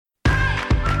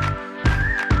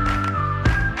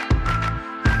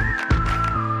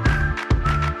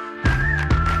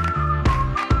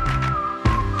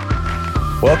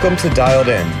Welcome to Dialed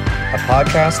In, a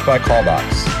podcast by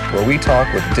Callbox, where we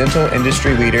talk with dental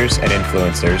industry leaders and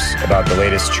influencers about the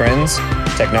latest trends,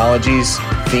 technologies,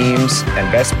 themes, and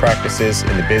best practices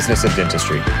in the business of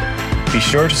dentistry. Be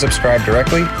sure to subscribe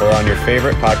directly or on your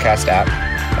favorite podcast app,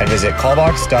 and visit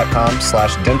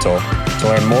callbox.com/dental to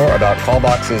learn more about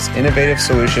Callbox's innovative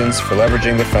solutions for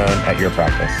leveraging the phone at your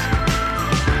practice.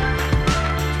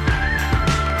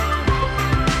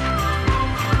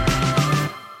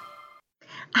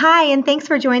 Hi, and thanks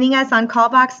for joining us on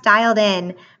Callbox Dialed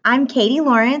In. I'm Katie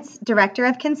Lawrence, Director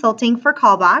of Consulting for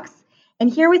Callbox.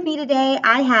 And here with me today,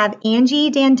 I have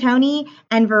Angie D'Antoni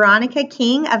and Veronica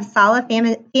King of Sala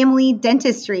Family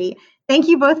Dentistry. Thank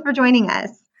you both for joining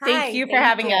us. Thank you for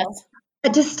having us.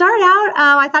 To start out,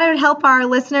 I thought it would help our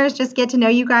listeners just get to know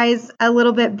you guys a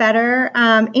little bit better.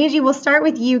 Angie, we'll start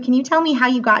with you. Can you tell me how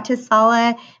you got to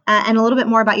Sala and a little bit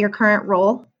more about your current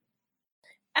role?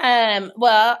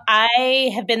 Well,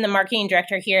 I have been the marketing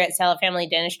director here at Sala Family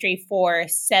Dentistry for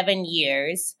 7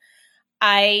 years.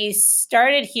 I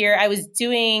started here, I was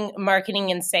doing marketing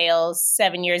and sales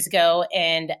 7 years ago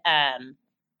and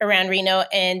around Reno,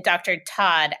 and Dr.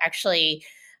 Todd actually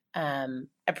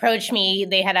approached me.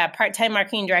 They had a part-time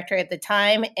marketing director at the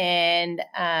time and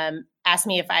asked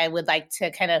me if I would like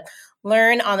to kind of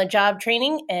learn on the job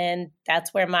training. And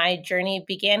that's where my journey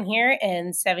began here.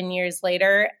 And 7 years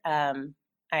later,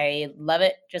 I love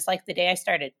it just like the day I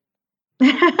started.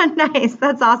 Nice.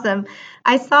 That's awesome.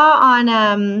 I saw on,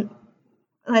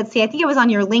 I think it was on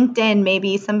your LinkedIn,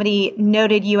 maybe somebody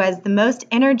noted you as the most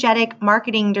energetic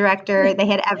marketing director they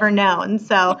had ever known.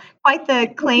 So quite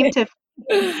the claim to.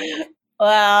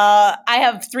 Well, I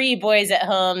have 3 boys at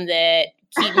home that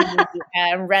keep me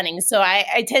running. So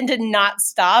I tend to not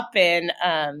stop. And,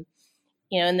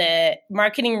 in the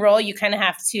marketing role, you kind of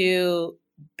have to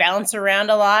bounce around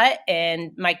a lot,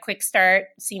 and my quick start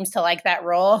seems to like that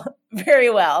role very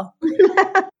well.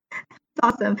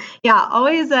 Awesome. Yeah,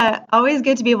 always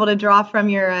good to be able to draw from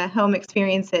your home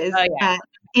experiences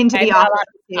into the office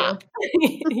too.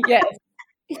 Yes.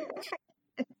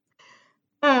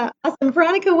 Awesome.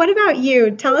 Veronica, what about you?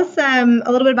 Tell us a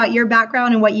little bit about your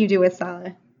background and what you do with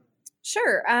Sala.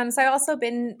 Sure. So I've also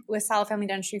been with Sala Family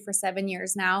Dentistry for 7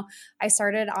 years now. I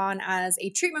started on as a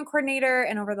treatment coordinator,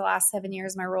 and over the last 7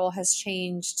 years, my role has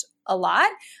changed a lot.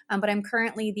 But I'm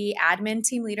currently the admin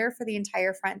team leader for the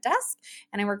entire front desk,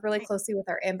 and I work really closely with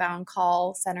our inbound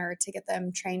call center to get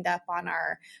them trained up on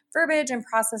our verbiage and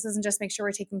processes and just make sure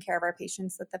we're taking care of our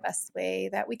patients the best way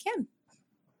that we can.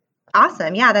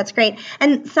 Awesome. Yeah, that's great.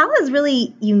 And Sala is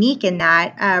really unique in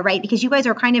that, right? Because you guys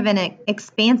are kind of an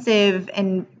expansive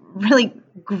and really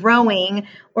growing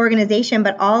organization,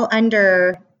 but all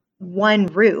under one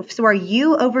roof. So are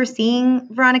you overseeing,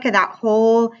 Veronica, that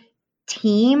whole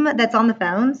team that's on the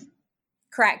phones?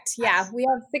 Correct. Yeah. We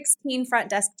have 16 front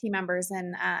desk team members,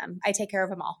 and I take care of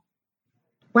them all.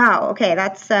 Wow. Okay.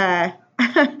 That's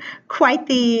quite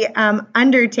the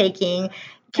undertaking.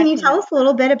 Can you tell us a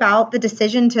little bit about the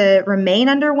decision to remain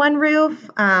under one roof?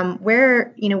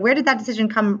 Where did that decision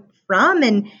come from,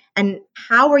 and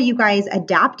how are you guys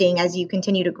adapting as you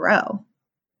continue to grow?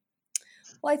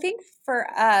 Well, I think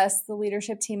for us, the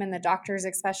leadership team and the doctors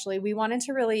especially, we wanted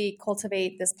to really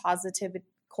cultivate this positive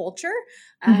culture.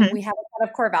 We have a set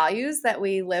of core values that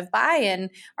we live by, and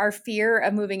our fear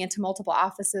of moving into multiple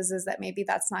offices is that maybe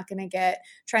that's not going to get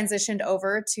transitioned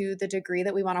over to the degree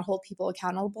that we want to hold people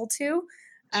accountable to.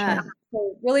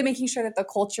 So really making sure that the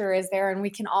culture is there and we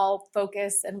can all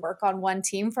focus and work on one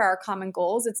team for our common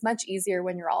goals. It's much easier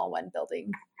when you're all in one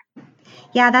building.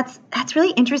 Yeah, that's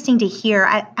really interesting to hear.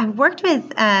 I've worked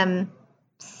with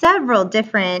several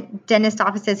different dentist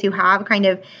offices who have kind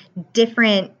of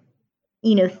different,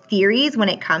 theories when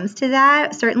it comes to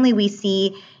that. Certainly we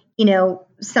see,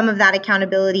 some of that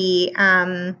accountability,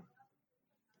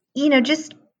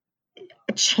 just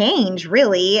change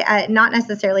really, not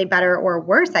necessarily better or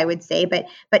worse, I would say, but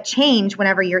change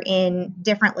whenever you're in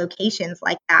different locations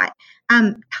like that.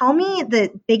 Tell me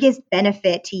the biggest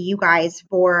benefit to you guys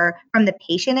from the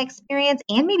patient experience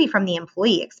and maybe from the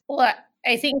employee experience. Well,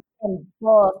 I think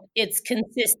both, it's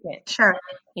consistent. Sure.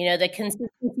 The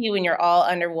consistency when you're all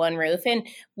under one roof. And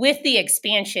with the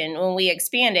expansion, when we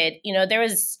expanded, there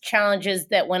was challenges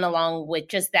that went along with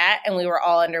just that, and we were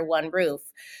all under one roof.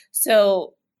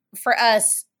 So for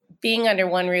us, being under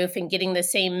one roof and getting the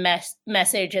same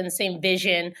message and the same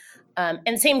vision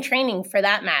and same training for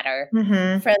that matter, from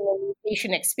the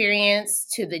patient experience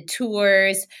to the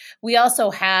tours. We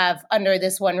also have under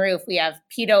this one roof, we have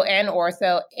pedo and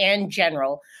ortho and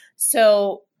general.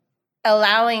 So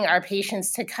allowing our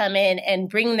patients to come in and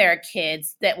bring their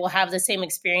kids that will have the same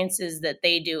experiences that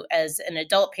they do as an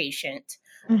adult patient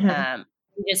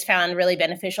We just found really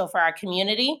beneficial for our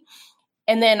community.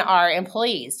 And then our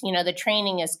employees, the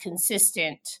training is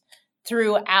consistent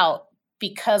throughout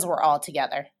because we're all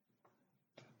together.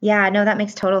 Yeah, no, that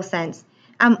makes total sense.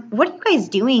 What are you guys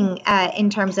doing in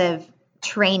terms of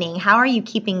training? How are you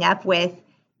keeping up with,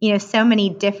 so many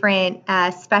different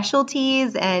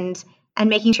specialties and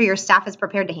making sure your staff is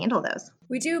prepared to handle those?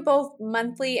 We do both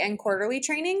monthly and quarterly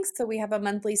trainings. So we have a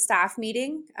monthly staff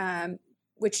meeting,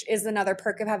 which is another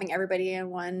perk of having everybody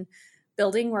in one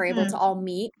building. We're able to all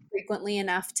meet frequently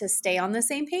enough to stay on the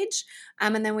same page.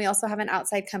 And then we also have an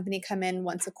outside company come in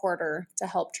once a quarter to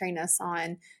help train us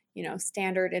on,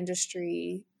 standard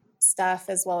industry stuff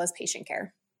as well as patient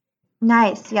care.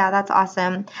 Nice. Yeah, that's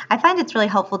awesome. I find it's really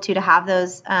helpful too to have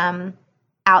those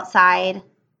outside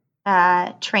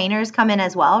trainers come in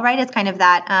as well, right? It's kind of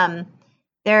that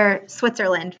they're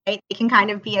Switzerland, right? They can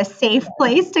kind of be a safe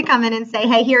place to come in and say,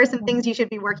 hey, here are some things you should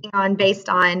be working on based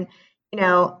on,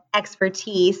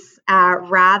 expertise,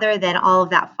 rather than all of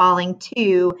that falling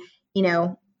to,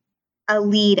 a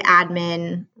lead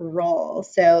admin role.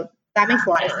 So that makes a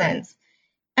lot of sense.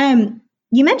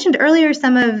 You mentioned earlier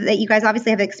that you guys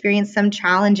obviously have experienced some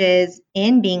challenges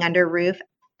in being under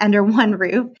one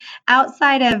roof.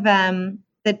 Outside of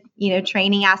the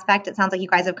training aspect, it sounds like you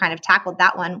guys have kind of tackled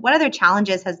that one. What other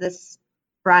challenges has this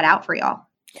brought out for y'all?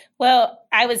 Well,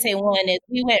 I would say one is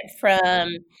we went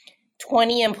from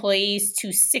 20 employees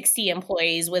to 60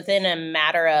 employees within a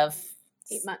matter of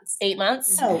 8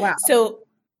 months. Oh, wow. So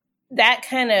that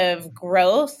kind of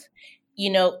growth,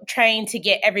 trying to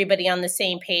get everybody on the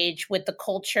same page with the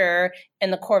culture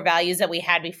and the core values that we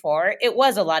had before, it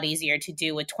was a lot easier to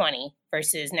do with 20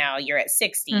 versus now you're at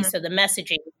 60. So the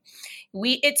messaging,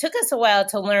 it took us a while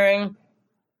to learn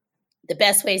the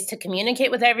best ways to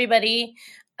communicate with everybody.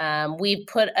 We've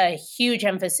put a huge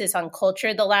emphasis on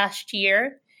culture the last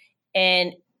year.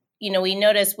 And, we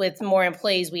noticed with more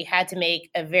employees, we had to make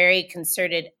a very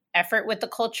concerted effort with the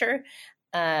culture,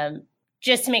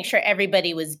 just to make sure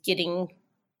everybody was getting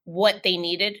what they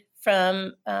needed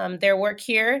from their work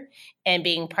here and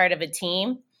being part of a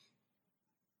team.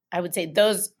 I would say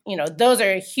those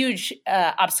are huge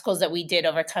obstacles that we did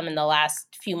overcome in the last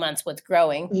few months with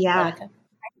growing. Yeah. Monica?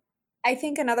 I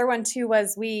think another one too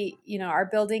was our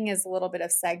building is a little bit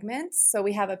of segments. So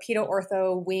we have a pedo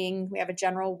ortho wing, we have a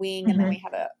general wing, and then we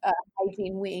have a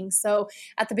hygiene wing. So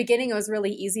at the beginning, it was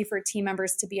really easy for team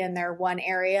members to be in their one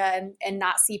area and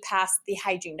not see past the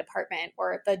hygiene department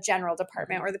or the general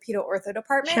department or the pedo ortho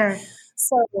department. Sure.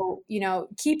 So,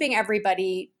 keeping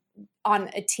everybody on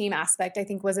a team aspect, I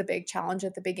think was a big challenge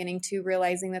at the beginning too,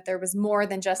 realizing that there was more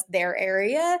than just their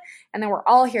area and then we're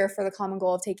all here for the common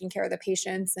goal of taking care of the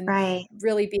patients and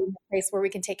really being a place where we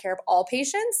can take care of all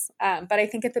patients. But I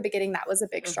think at the beginning that was a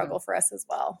big struggle for us as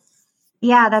well.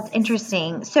 Yeah, that's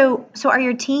interesting. So are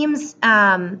your teams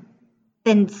then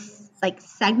like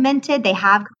segmented? They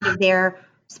have kind of their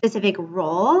specific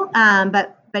role,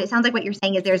 but it sounds like what you're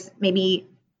saying is there's maybe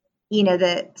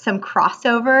some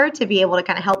crossover to be able to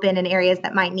kind of help in areas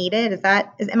that might need it.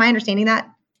 Am I understanding that?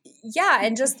 Yeah.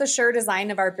 And just the sure design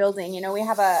of our building, we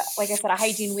have like I said, a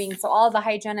hygiene wing. So all the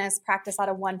hygienists practice out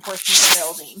of one portion of the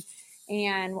building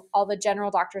and all the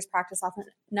general doctors practice off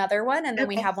another one. And then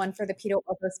we have one for the pedo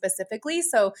ortho specifically.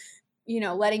 So,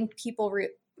 letting people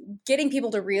getting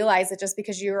people to realize that just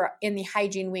because you're in the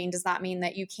hygiene wing does not mean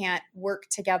that you can't work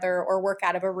together or work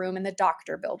out of a room in the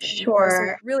doctor building.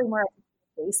 Sure. So really more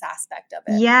aspect of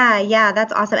it. Yeah,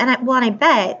 that's awesome. And I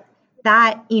bet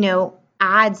that,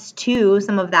 adds to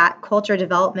some of that culture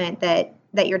development that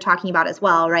you're talking about as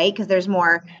well, right? Because there's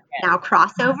more now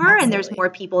crossover and there's more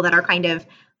people that are kind of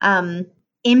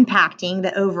impacting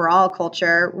the overall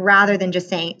culture rather than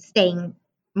just staying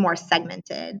more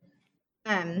segmented.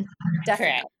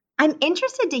 Definitely. I'm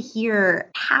interested to hear,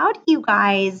 how do you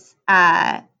guys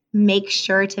make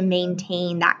sure to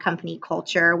maintain that company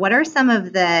culture? What are some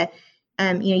of the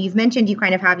you've mentioned you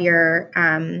kind of have your,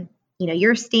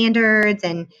 your standards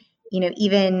and,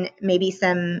 even maybe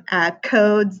some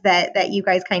codes that you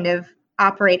guys kind of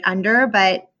operate under,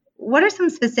 but what are some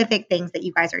specific things that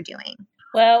you guys are doing?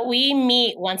 Well, we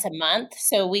meet once a month.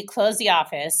 So we close the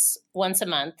office once a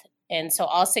month. And so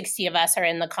all 60 of us are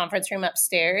in the conference room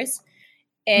upstairs.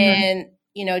 And,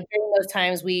 during those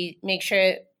times, we make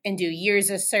sure and do years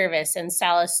of service and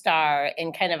Salas Star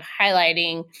and kind of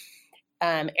highlighting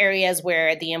areas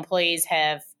where the employees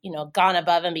have, gone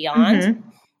above and beyond.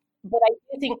 But I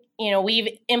do think,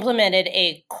 we've implemented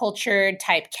a culture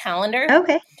type calendar.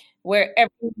 Okay. Where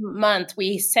every month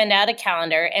we send out a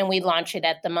calendar and we launch it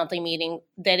at the monthly meeting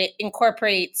that it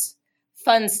incorporates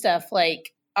fun stuff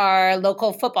like our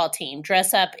local football team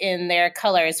dress up in their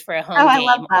colors for a home I game.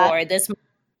 love that. Or this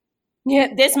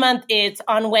month it's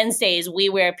on Wednesdays we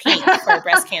wear pink for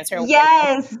breast cancer.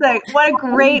 Yes, what a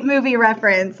great movie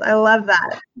reference. I love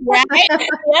that. Right?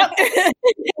 Yep.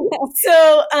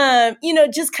 So,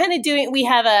 just kind of we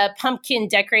have a pumpkin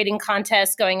decorating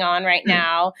contest going on right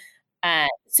now.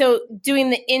 So doing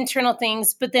the internal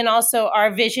things, but then also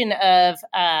our vision of,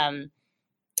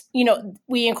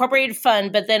 we incorporated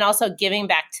fun, but then also giving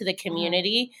back to the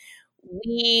community.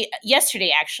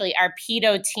 Yesterday, actually, our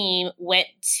pedo team went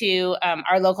to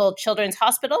our local children's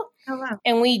hospital. Oh, wow.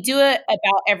 And we do it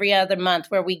about every other month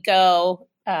where we go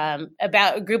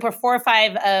about a group of 4 or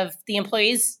 5 of the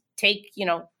employees take,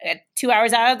 2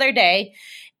 hours out of their day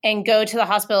and go to the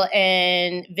hospital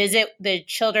and visit the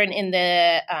children in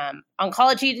the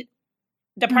oncology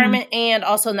department and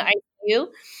also in the ICU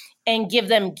and give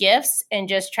them gifts and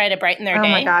just try to brighten their day.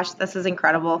 Oh my gosh, this is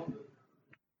incredible.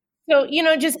 So,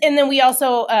 and then we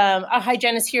also, a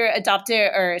hygienist here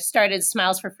started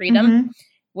Smiles for Freedom,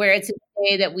 where it's a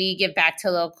day that we give back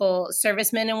to local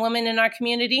servicemen and women in our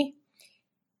community.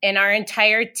 And our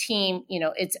entire team,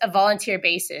 it's a volunteer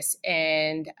basis.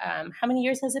 And how many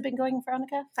years has it been going,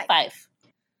 Veronica? 5.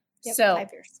 Yep, so 5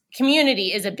 years.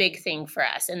 Community is a big thing for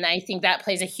us. And I think that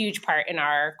plays a huge part in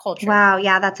our culture. Wow.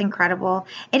 Yeah, that's incredible.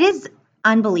 It is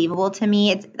unbelievable to me.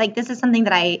 It's like, this is something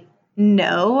that I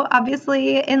know,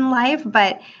 obviously, in life,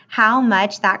 but how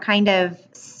much that kind of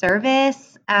service,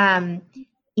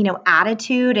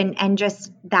 attitude and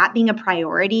just that being a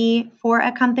priority for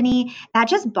a company, that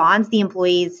just bonds the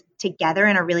employees together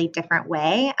in a really different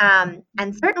way. And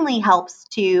certainly helps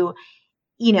to,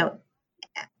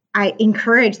 I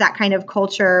encourage that kind of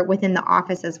culture within the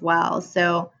office as well.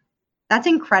 So that's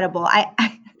incredible. I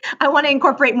want to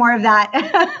incorporate more of that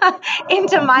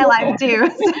into my life too.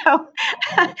 So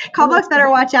Callbox better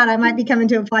watch out. I might be coming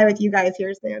to apply with you guys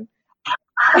here soon.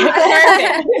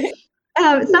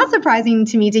 It's not surprising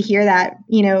to me to hear that,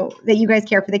 that you guys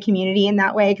care for the community in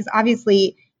that way, because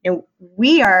obviously,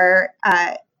 we are,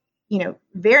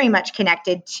 very much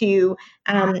connected to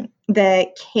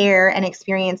the care and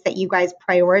experience that you guys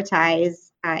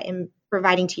prioritize in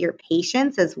providing to your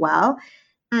patients as well.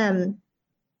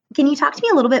 Can you talk to me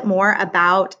a little bit more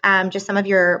about just some of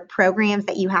your programs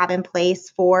that you have in place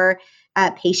for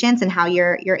patients and how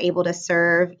you're able to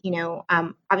serve?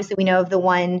 Obviously we know of the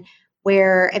one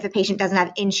where if a patient doesn't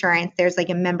have insurance, there's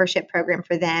like a membership program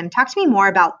for them. Talk to me more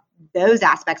about those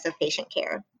aspects of patient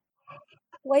care.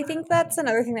 Well, I think that's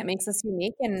another thing that makes us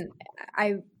unique. And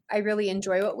I really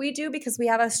enjoy what we do because we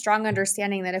have a strong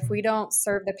understanding that if we don't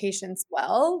serve the patients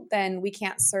well, then we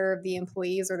can't serve the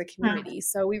employees or the community.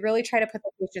 So we really try to put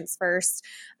the patients first.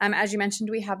 As you mentioned,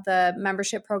 we have the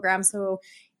membership program. So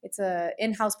it's an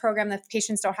in-house program that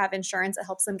patients don't have insurance. It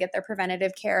helps them get their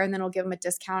preventative care, and then we'll give them a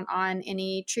discount on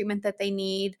any treatment that they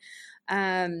need.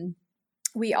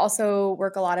 We also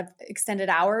work a lot of extended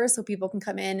hours so people can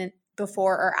come in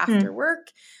before or after work.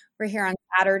 We're here on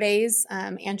Saturdays.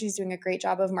 Angie's doing a great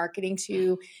job of marketing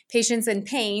to patients in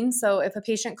pain. So if a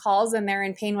patient calls and they're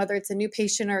in pain, whether it's a new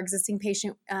patient or existing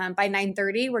patient, by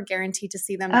 9:30, we're guaranteed to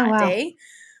see them that day.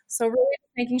 So really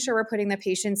making sure we're putting the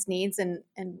patient's needs and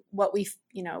what we,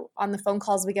 on the phone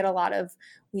calls, we get a lot of,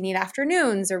 we need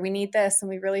afternoons or we need this. And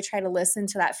we really try to listen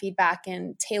to that feedback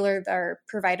and tailor our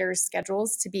providers'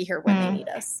 schedules to be here when they need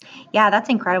us. Yeah, that's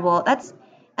incredible. That's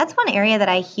one area that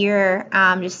I hear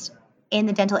just in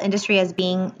the dental industry as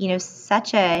being,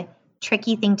 such a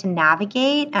tricky thing to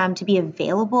navigate, to be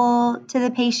available to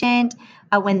the patient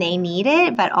when they need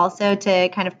it, but also to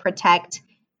kind of protect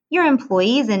your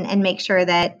employees and make sure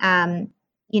that,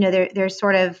 there's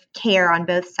sort of care on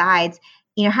both sides.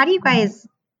 How do you guys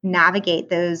navigate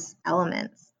those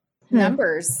elements?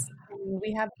 Numbers.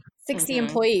 We have 60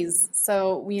 employees.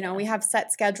 So, we have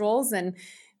set schedules, and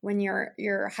when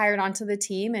you're hired onto the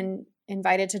team and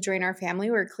invited to join our family,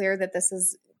 we're clear that this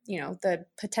is, the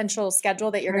potential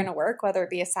schedule that you're going to work, whether it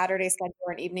be a Saturday schedule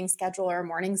or an evening schedule or a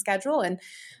morning schedule. And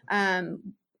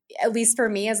at least for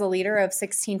me as a leader of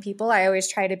 16 people, I always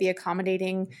try to be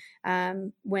accommodating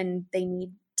when they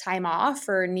need time off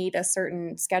or need a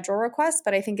certain schedule request.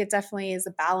 But I think it definitely is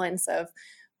a balance of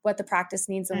what the practice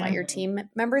needs and what your team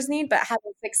members need. But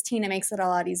having 16, it makes it a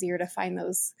lot easier to find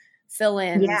those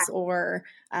fill-ins or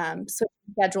switch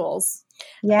schedules.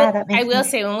 Yeah, that makes I will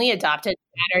say when we adopted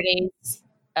Saturdays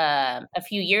a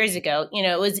few years ago,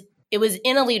 it was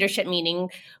in a leadership meeting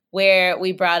where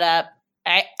we brought up,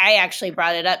 I actually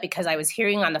brought it up because I was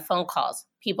hearing on the phone calls,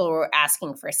 people were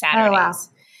asking for Saturdays. Oh, wow.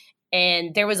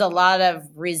 And there was a lot of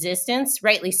resistance,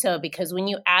 rightly so, because when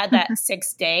you add that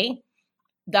 6th day,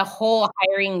 the whole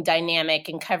hiring dynamic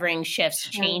and covering shifts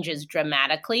changes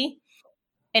dramatically.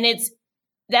 And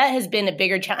that has been a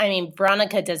bigger challenge. I mean,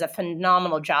 Veronica does a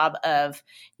phenomenal job of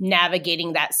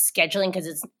navigating that scheduling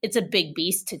because it's a big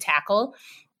beast to tackle.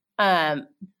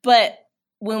 But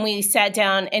when we sat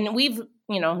down, and we've,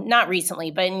 not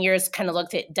recently, but in years kind of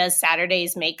looked at, does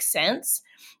Saturdays make sense?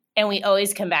 And we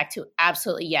always come back to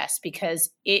absolutely yes, because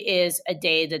it is a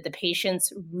day that the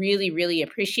patients really, really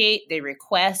appreciate. They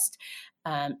request,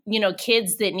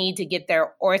 kids that need to get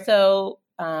their ortho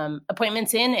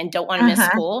appointments in and don't want to miss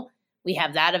school. We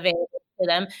have that available to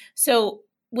them. So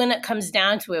when it comes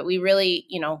down to it, we really,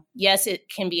 yes, it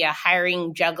can be a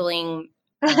hiring, juggling,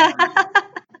 not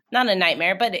a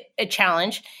nightmare, but a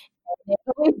challenge. It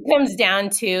always comes down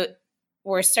to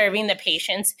we're serving the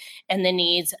patients and the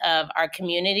needs of our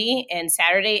community. And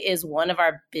Saturday is one of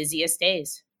our busiest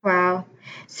days. Wow.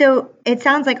 So it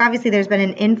sounds like obviously there's been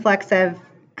an influx of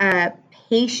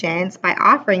patients by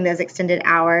offering those extended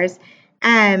hours.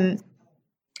 How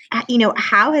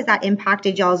has that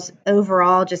impacted y'all's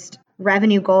overall just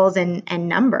revenue goals and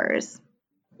numbers?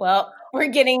 Well, we're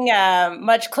getting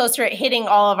much closer at hitting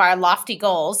all of our lofty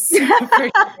goals. For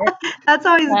sure. That's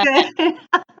always good.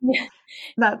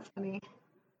 That's funny.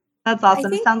 That's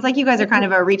awesome. Sounds like you guys are kind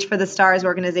of a reach for the stars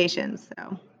organization.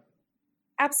 So,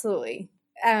 absolutely.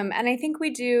 And I think we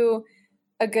do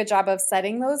a good job of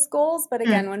setting those goals. But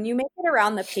again, when you make it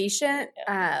around the patient,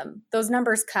 those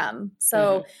numbers come.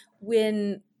 So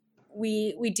when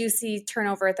we do see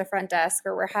turnover at the front desk,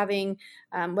 or we're having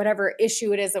whatever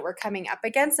issue it is that we're coming up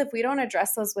against, if we don't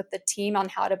address those with the team on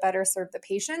how to better serve the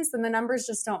patients, then the numbers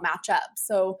just don't match up.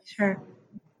 So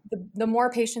the more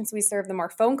patients we serve, the more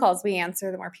phone calls we answer,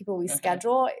 the more people we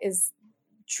schedule is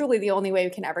truly the only way we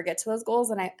can ever get to those goals.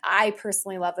 And I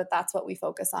personally love that that's what we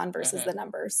focus on versus the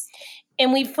numbers.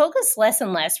 And we focus less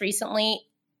and less recently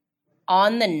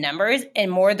on the numbers and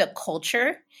more the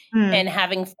culture and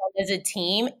having fun as a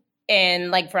team. And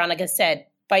like Veronica said,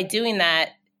 by doing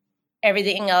that,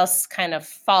 everything else kind of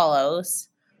follows.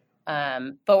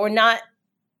 But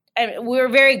we're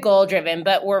very goal driven,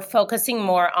 but we're focusing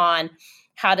more on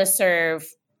how to serve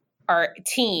our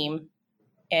team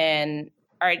and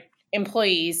our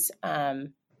employees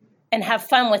and have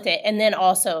fun with it. And then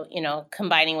also,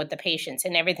 combining with the patients,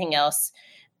 and everything else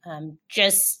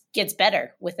just gets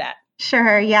better with that.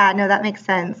 Sure. Yeah, no, that makes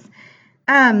sense.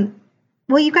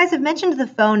 Well, you guys have mentioned the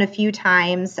phone a few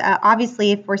times.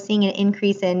 Obviously, if we're seeing an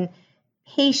increase in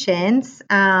patients,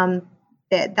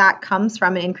 that comes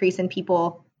from an increase in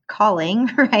people calling,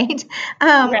 right?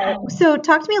 So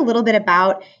talk to me a little bit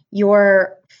about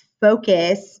your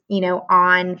focus,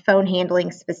 on phone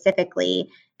handling specifically.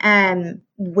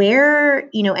 Where,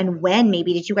 and when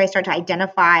maybe did you guys start to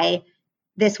identify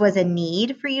this was a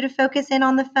need for you to focus in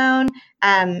on the phone?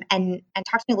 And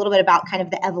talk to me a little bit about kind of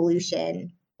the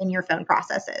evolution in your phone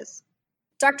processes.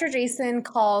 Dr. Jason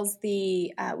calls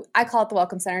I call it the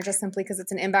Welcome Center just simply because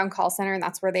it's an inbound call center and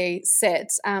that's where they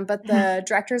sit. But the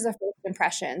directors of first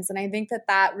impressions. And I think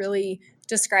that really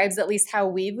describes at least how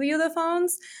we view the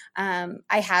phones.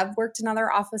 I have worked in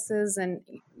other offices and,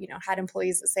 had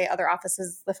employees that say other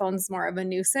offices, the phone's more of a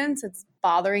nuisance. It's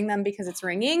bothering them because it's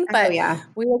ringing. But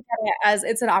we look at it as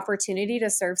it's an opportunity to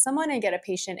serve someone and get a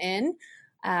patient in.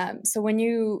 So when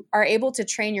you are able to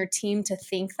train your team to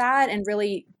think that and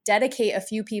really dedicate a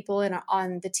few people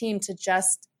on the team to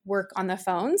just work on the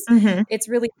phones, it's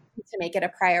really easy to make it a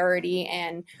priority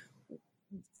and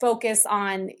focus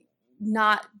on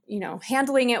not,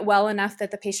 handling it well enough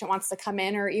that the patient wants to come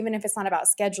in, or even if it's not about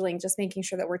scheduling, just making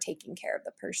sure that we're taking care of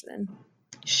the person.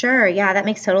 Sure. Yeah, that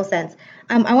makes total sense.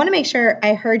 I want to make sure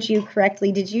I heard you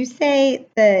correctly. Did you say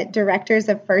the directors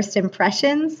of first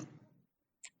impressions?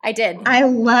 I did. I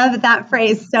love that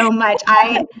phrase so much.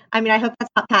 I hope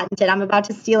that's not patented. I'm about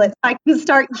to steal it so I can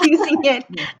start using it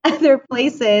other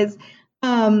places.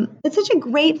 It's such a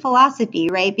great philosophy,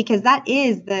 right? Because that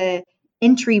is the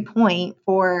entry point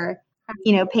for,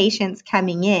 patients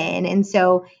coming in. And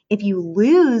so if you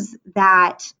lose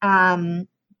that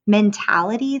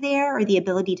mentality there, or the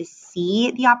ability to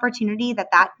see the opportunity that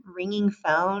ringing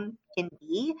phone can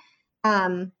be,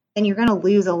 then you're going to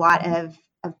lose a lot of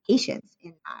patients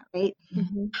in that, right?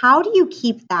 How do you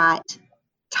keep that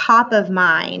top of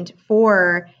mind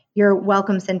for your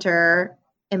Welcome Center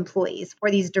employees,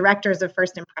 for these directors of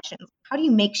first impressions? How do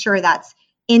you make sure that's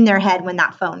in their head when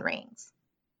that phone rings?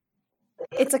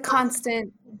 It's a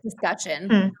constant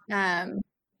discussion.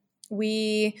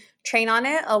 We train on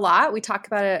it a lot. We talk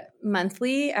about it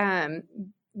monthly.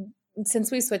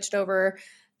 Since we switched over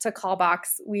to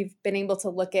Callbox, we've been able to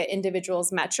look at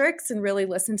individuals' metrics and really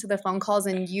listen to the phone calls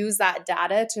and use that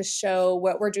data to show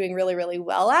what we're doing really, really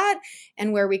well at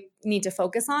and where we need to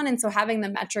focus on. And so having the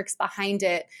metrics behind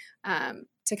it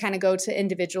to kind of go to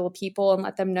individual people and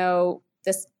let them know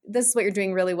this is what you're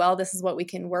doing really well. This is what we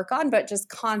can work on, but just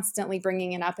constantly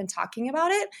bringing it up and talking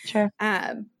about it. Sure.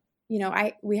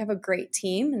 We have a great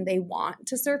team and they want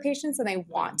to serve patients and they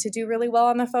want to do really well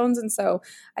on the phones. And so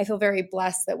I feel very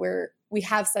blessed that we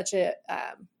have such a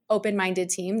open-minded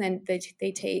team and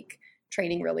they take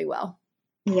training really well.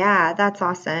 Yeah, that's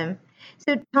awesome.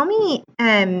 So tell me,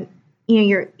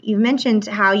 you've mentioned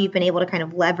how you've been able to kind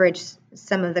of leverage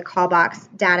some of the Callbox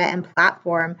data and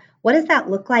platform. What does that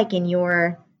look like in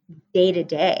your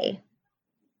day-to-day?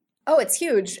 Oh, it's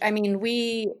huge. I mean,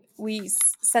 we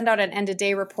send out an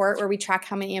end-of-day report where we track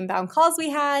how many inbound calls we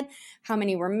had, how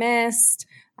many were missed,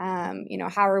 how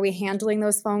are we handling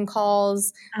those phone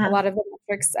calls. A lot of the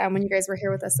metrics, when you guys were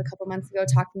here with us a couple months ago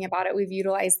talking about it, we've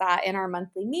utilized that in our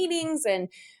monthly meetings. And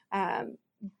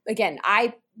again,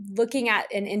 looking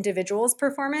at an individual's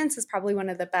performance is probably one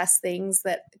of the best things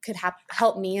that could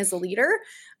help me as a leader.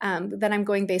 Then I'm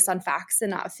going based on facts and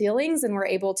not feelings, and we're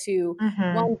able to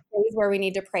one, praise where we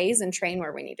need to praise and train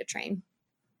where we need to train.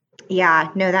 Yeah,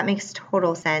 no, that makes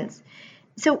total sense.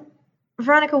 So,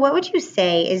 Veronica, what would you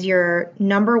say is your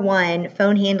number one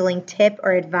phone handling tip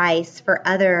or advice for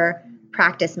other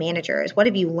practice managers? What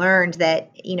have you learned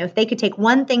that, if they could take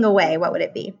one thing away, what would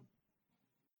it be?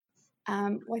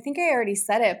 Well, I think I already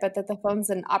said it, but that the phone's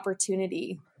an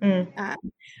opportunity.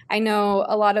 I know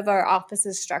a lot of our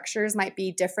offices' structures might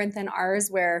be different than ours,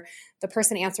 where the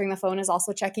person answering the phone is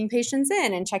also checking patients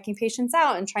in and checking patients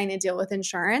out and trying to deal with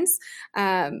insurance.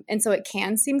 And so it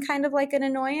can seem kind of like an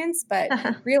annoyance, but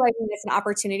realizing it's an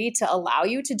opportunity to allow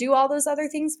you to do all those other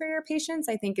things for your patients,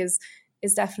 I think is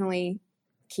definitely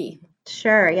key.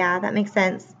 Sure. Yeah, that makes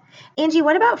sense. Angie,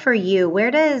 what about for you?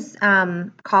 Where does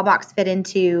Callbox fit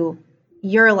into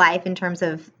your life in terms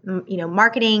of,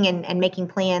 marketing and making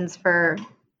plans for,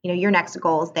 your next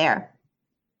goals there?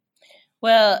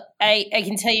 Well, I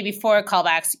can tell you before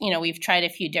Callbox, we've tried a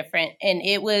few different, and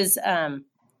it was,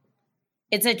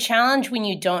 it's a challenge when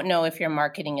you don't know if your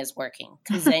marketing is working,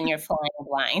 because then you're flying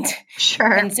blind.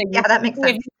 Sure. And so yeah, that makes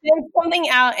sense. If you send something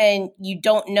out and you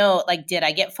don't know, like, did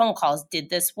I get phone calls?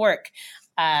 Did this work?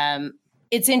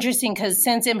 It's interesting because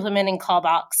since implementing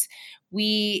Callbox,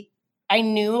 I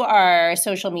knew our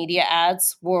social media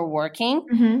ads were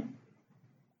working,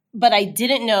 but I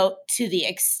didn't know to the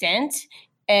extent.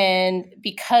 And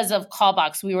because of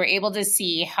Callbox, we were able to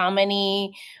see how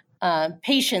many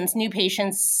new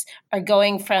patients are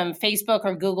going from Facebook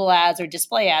or Google ads or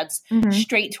display ads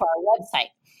straight to our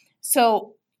website.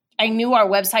 So I knew our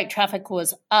website traffic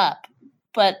was up,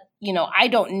 but I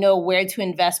don't know where to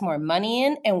invest more money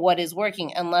in and what is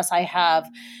working unless I have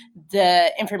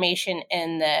the information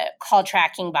and the call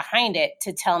tracking behind it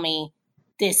to tell me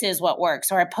this is what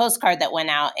works, or a postcard that went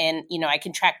out and, I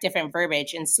can track different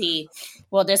verbiage and see,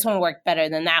 well, this one worked better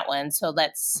than that one. So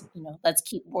let's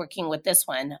keep working with this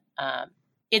one.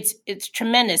 It's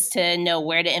tremendous to know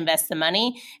where to invest the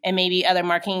money and maybe other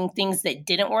marketing things that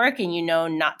didn't work and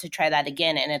not to try that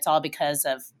again. And it's all because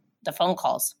of the phone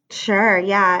calls. Sure.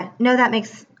 Yeah. No, that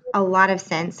makes a lot of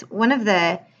sense. One of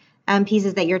the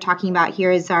pieces that you're talking about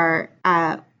here is our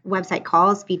website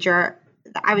calls feature.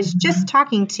 I was just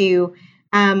talking to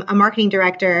a marketing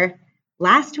director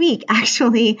last week,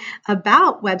 actually,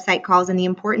 about website calls and the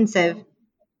importance of,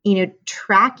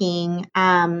 tracking,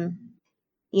 not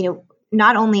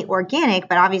only organic,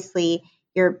 but obviously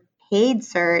your paid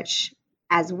search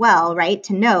as well, right?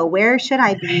 To know where should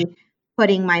I be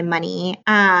putting my money.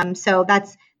 So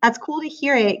that's cool to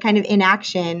hear it kind of in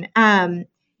action.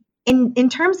 In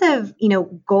terms of,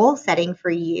 goal setting for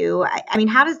you, I mean,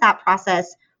 how does that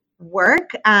process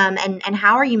work? And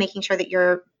how are you making sure that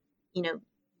you're,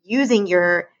 using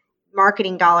your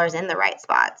marketing dollars in the right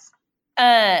spots?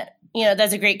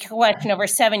 That's a great question. Over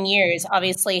 7 years,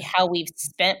 obviously, how we've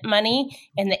spent money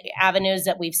and the avenues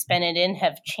that we've spent it in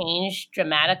have changed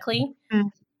dramatically.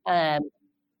 And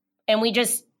we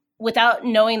just, without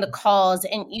knowing the calls,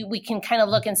 and we can kind of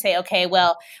look and say, okay,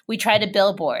 well, we tried a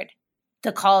billboard.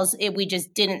 The calls, we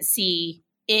just didn't see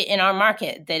it in our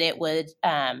market that it would,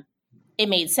 it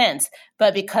made sense.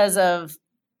 But because of,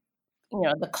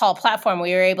 the call platform,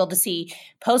 we were able to see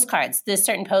postcards. This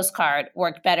certain postcard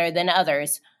worked better than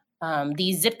others.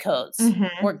 These zip codes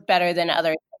worked better than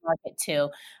others in the market too.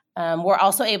 We're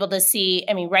also able to see,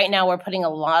 right now we're putting a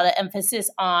lot of emphasis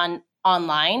on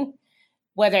online,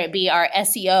 whether it be our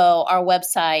SEO, our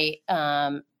website,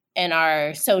 and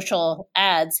our social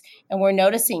ads. And we're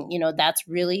noticing, that's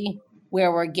really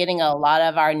where we're getting a lot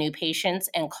of our new patients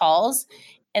and calls.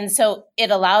 And so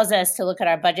it allows us to look at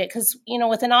our budget because,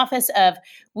 with an office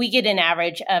we get an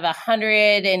average of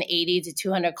 180 to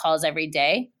 200 calls every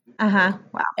day. Wow.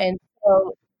 And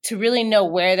so to really know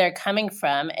where they're coming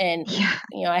from, and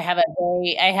I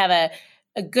have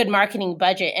a good marketing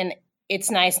budget, and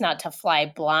it's nice not to fly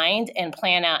blind and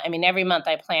plan out. I mean, every month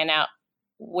I plan out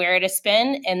where to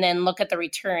spend and then look at the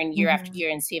return year after year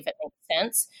and see if it makes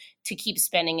sense to keep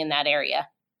spending in that area.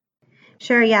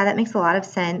 Sure. Yeah, that makes a lot of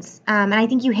sense. And I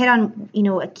think you hit on,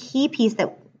 a key piece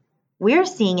that we're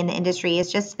seeing in the industry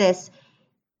is just this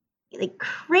like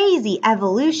crazy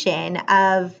evolution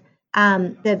of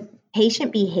the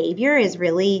patient behavior is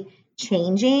really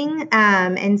changing.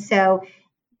 And so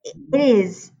it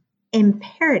is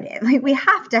imperative. Like we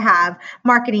have to have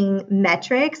marketing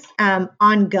metrics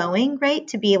ongoing, right?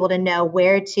 To be able to know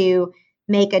where to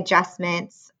make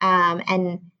adjustments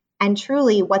and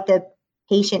truly what the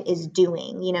patient is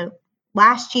doing.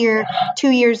 Last year,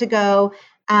 2 years ago,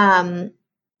 that's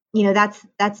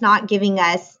not giving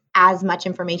us as much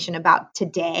information about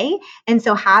today. And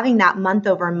so having that month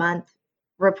over month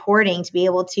reporting to be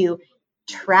able to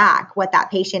track what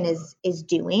that patient is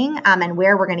doing and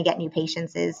where we're going to get new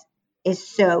patients is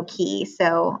so key.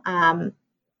 So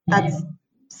that's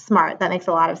smart. That makes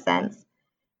a lot of sense.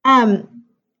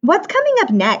 What's coming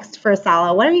up next for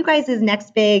Sala? What are you guys'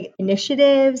 next big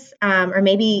initiatives or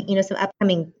maybe, some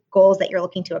upcoming goals that you're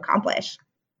looking to accomplish?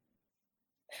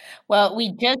 Well, we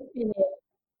just finished,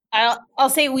 I'll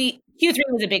say Q3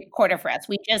 was a big quarter for us.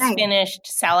 We just finished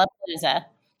Salapalooza,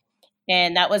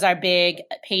 and that was our big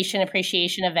patient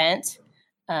appreciation event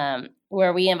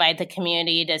where we invite the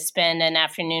community to spend an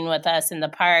afternoon with us in the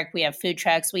park. We have food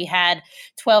trucks. We had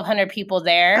 1,200 people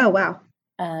there. Oh, wow.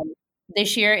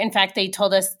 This year, in fact, they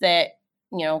told us that,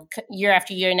 year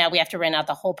after year now we have to rent out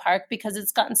the whole park because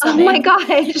it's gotten so big. Oh my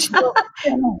gosh.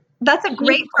 That's a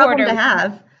great problem to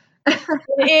have.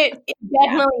 It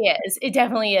definitely is. It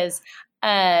definitely is.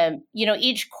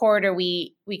 Each quarter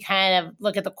we kind of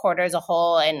look at the quarter as a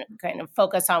whole and kind of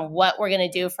focus on what we're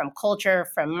going to do from culture,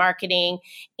 from marketing,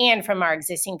 and from our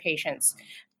existing patients.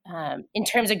 In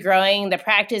terms of growing the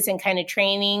practice and kind of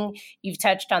training, you've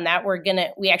touched on that.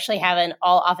 We actually have an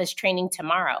all office training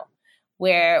tomorrow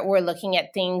where we're looking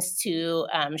at things to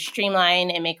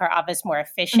streamline and make our office more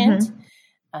efficient.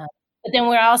 But then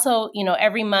we're also,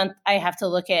 every month I have to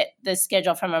look at the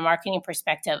schedule from a marketing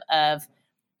perspective of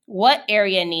what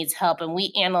area needs help. And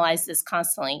we analyze this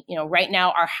constantly. Right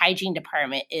now our hygiene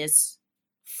department is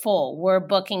full. We're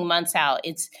booking months out.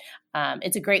 It's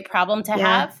a great problem to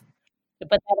have,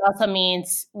 but that also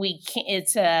means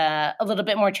it's a little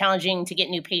bit more challenging to get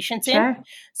new patients in.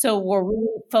 So we're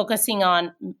really focusing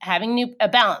on having a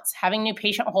balance, having new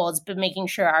patient holds, but making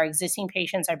sure our existing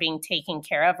patients are being taken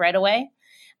care of right away.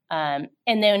 And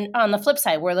then on the flip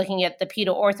side, we're looking at the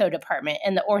pedo ortho department,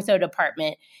 and the ortho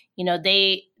department,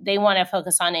 they want to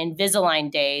focus on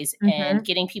Invisalign days and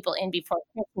getting people in before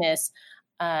Christmas.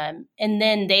 And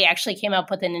then they actually came up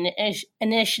with an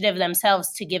initiative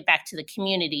themselves to give back to the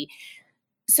community.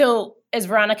 So as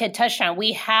Veronica touched on,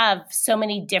 we have so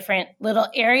many different little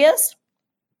areas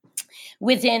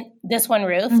within this one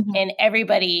roof, and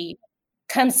everybody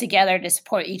comes together to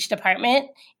support each department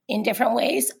in different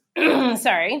ways.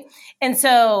 Sorry. And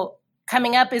so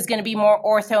coming up is going to be more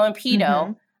ortho and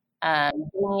pedo.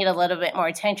 We need a little bit more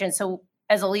attention. So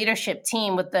as a leadership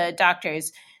team with the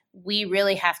doctors, we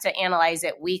really have to analyze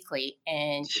it weekly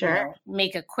and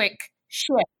make a quick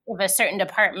shift if a certain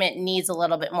department needs a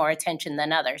little bit more attention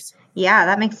than others. Yeah,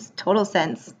 that makes total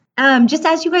sense. Just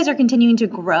as you guys are continuing to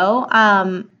grow,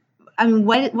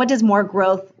 what does more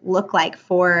growth look like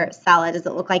for Sala? Does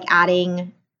it look like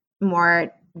adding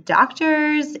more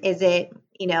doctors? Is it,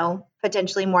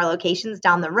 potentially more locations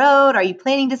down the road? Are you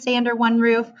planning to stay under one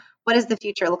roof? What does the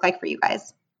future look like for you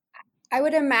guys? I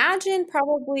would imagine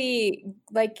probably,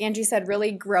 like Angie said,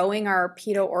 really growing our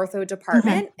pedo ortho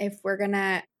department. If we're going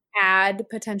to add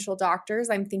potential doctors,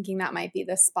 I'm thinking that might be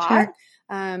the spot.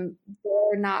 They're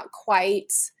not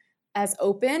quite as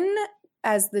open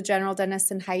as the general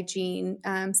dentist and hygiene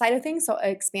side of things. So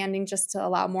expanding just to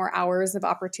allow more hours of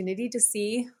opportunity to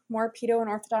see more pedo and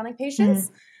orthodontic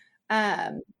patients.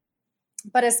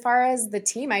 But as far as the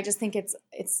team, I just think it's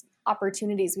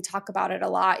opportunities. We talk about it a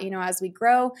lot. As we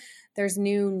grow, there's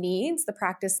new needs. The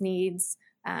practice needs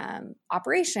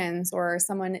operations or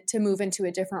someone to move into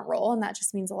a different role. And that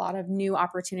just means a lot of new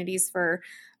opportunities for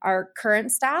our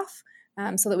current staff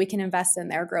so that we can invest in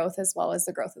their growth as well as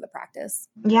the growth of the practice.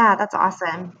 Yeah, that's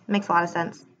awesome. Makes a lot of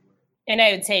sense. And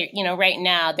I would say, right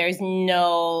now there's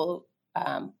no,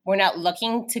 we're not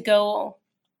looking to go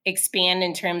expand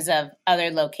in terms of other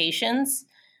locations.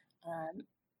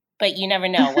 But you never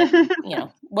know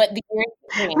what the year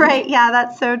is doing. Right. Yeah,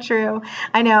 that's so true.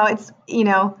 I know it's,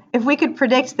 if we could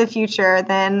predict the future,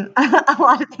 then a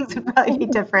lot of things would probably be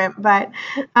different. But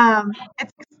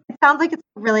it sounds like it's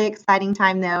a really exciting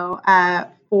time, though,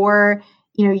 for,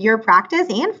 your practice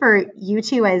and for you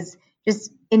two as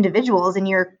just individuals in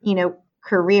your,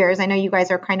 careers. I know you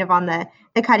guys are kind of on the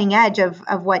cutting edge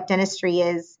of what dentistry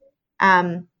is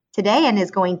today and is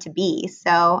going to be.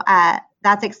 So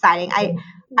that's exciting.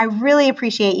 I really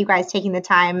appreciate you guys taking the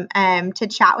time to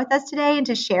chat with us today and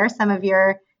to share some of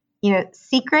your,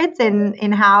 secrets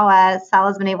in how Sal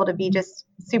has been able to be just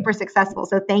super successful.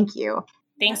 So thank you.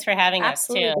 Thanks for having us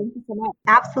too. Thank you so much.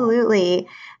 Absolutely.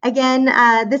 Again,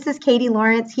 this is Katie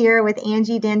Lawrence here with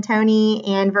Angie D'Antoni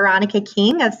and Veronica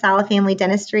King of Sala Family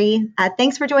Dentistry.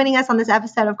 Thanks for joining us on this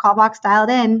episode of Callbox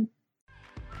Dialed In.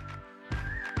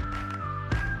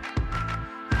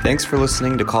 Thanks for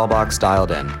listening to Callbox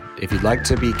Dialed In. If you'd like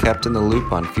to be kept in the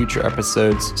loop on future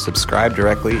episodes, subscribe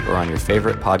directly or on your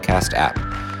favorite podcast app.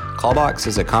 Callbox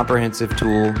is a comprehensive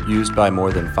tool used by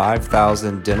more than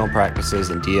 5,000 dental practices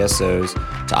and DSOs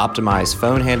to optimize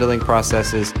phone handling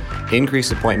processes, increase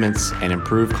appointments, and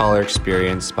improve caller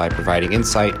experience by providing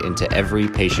insight into every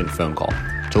patient phone call.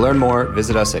 To learn more,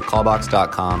 visit us at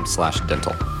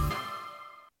callbox.com/dental.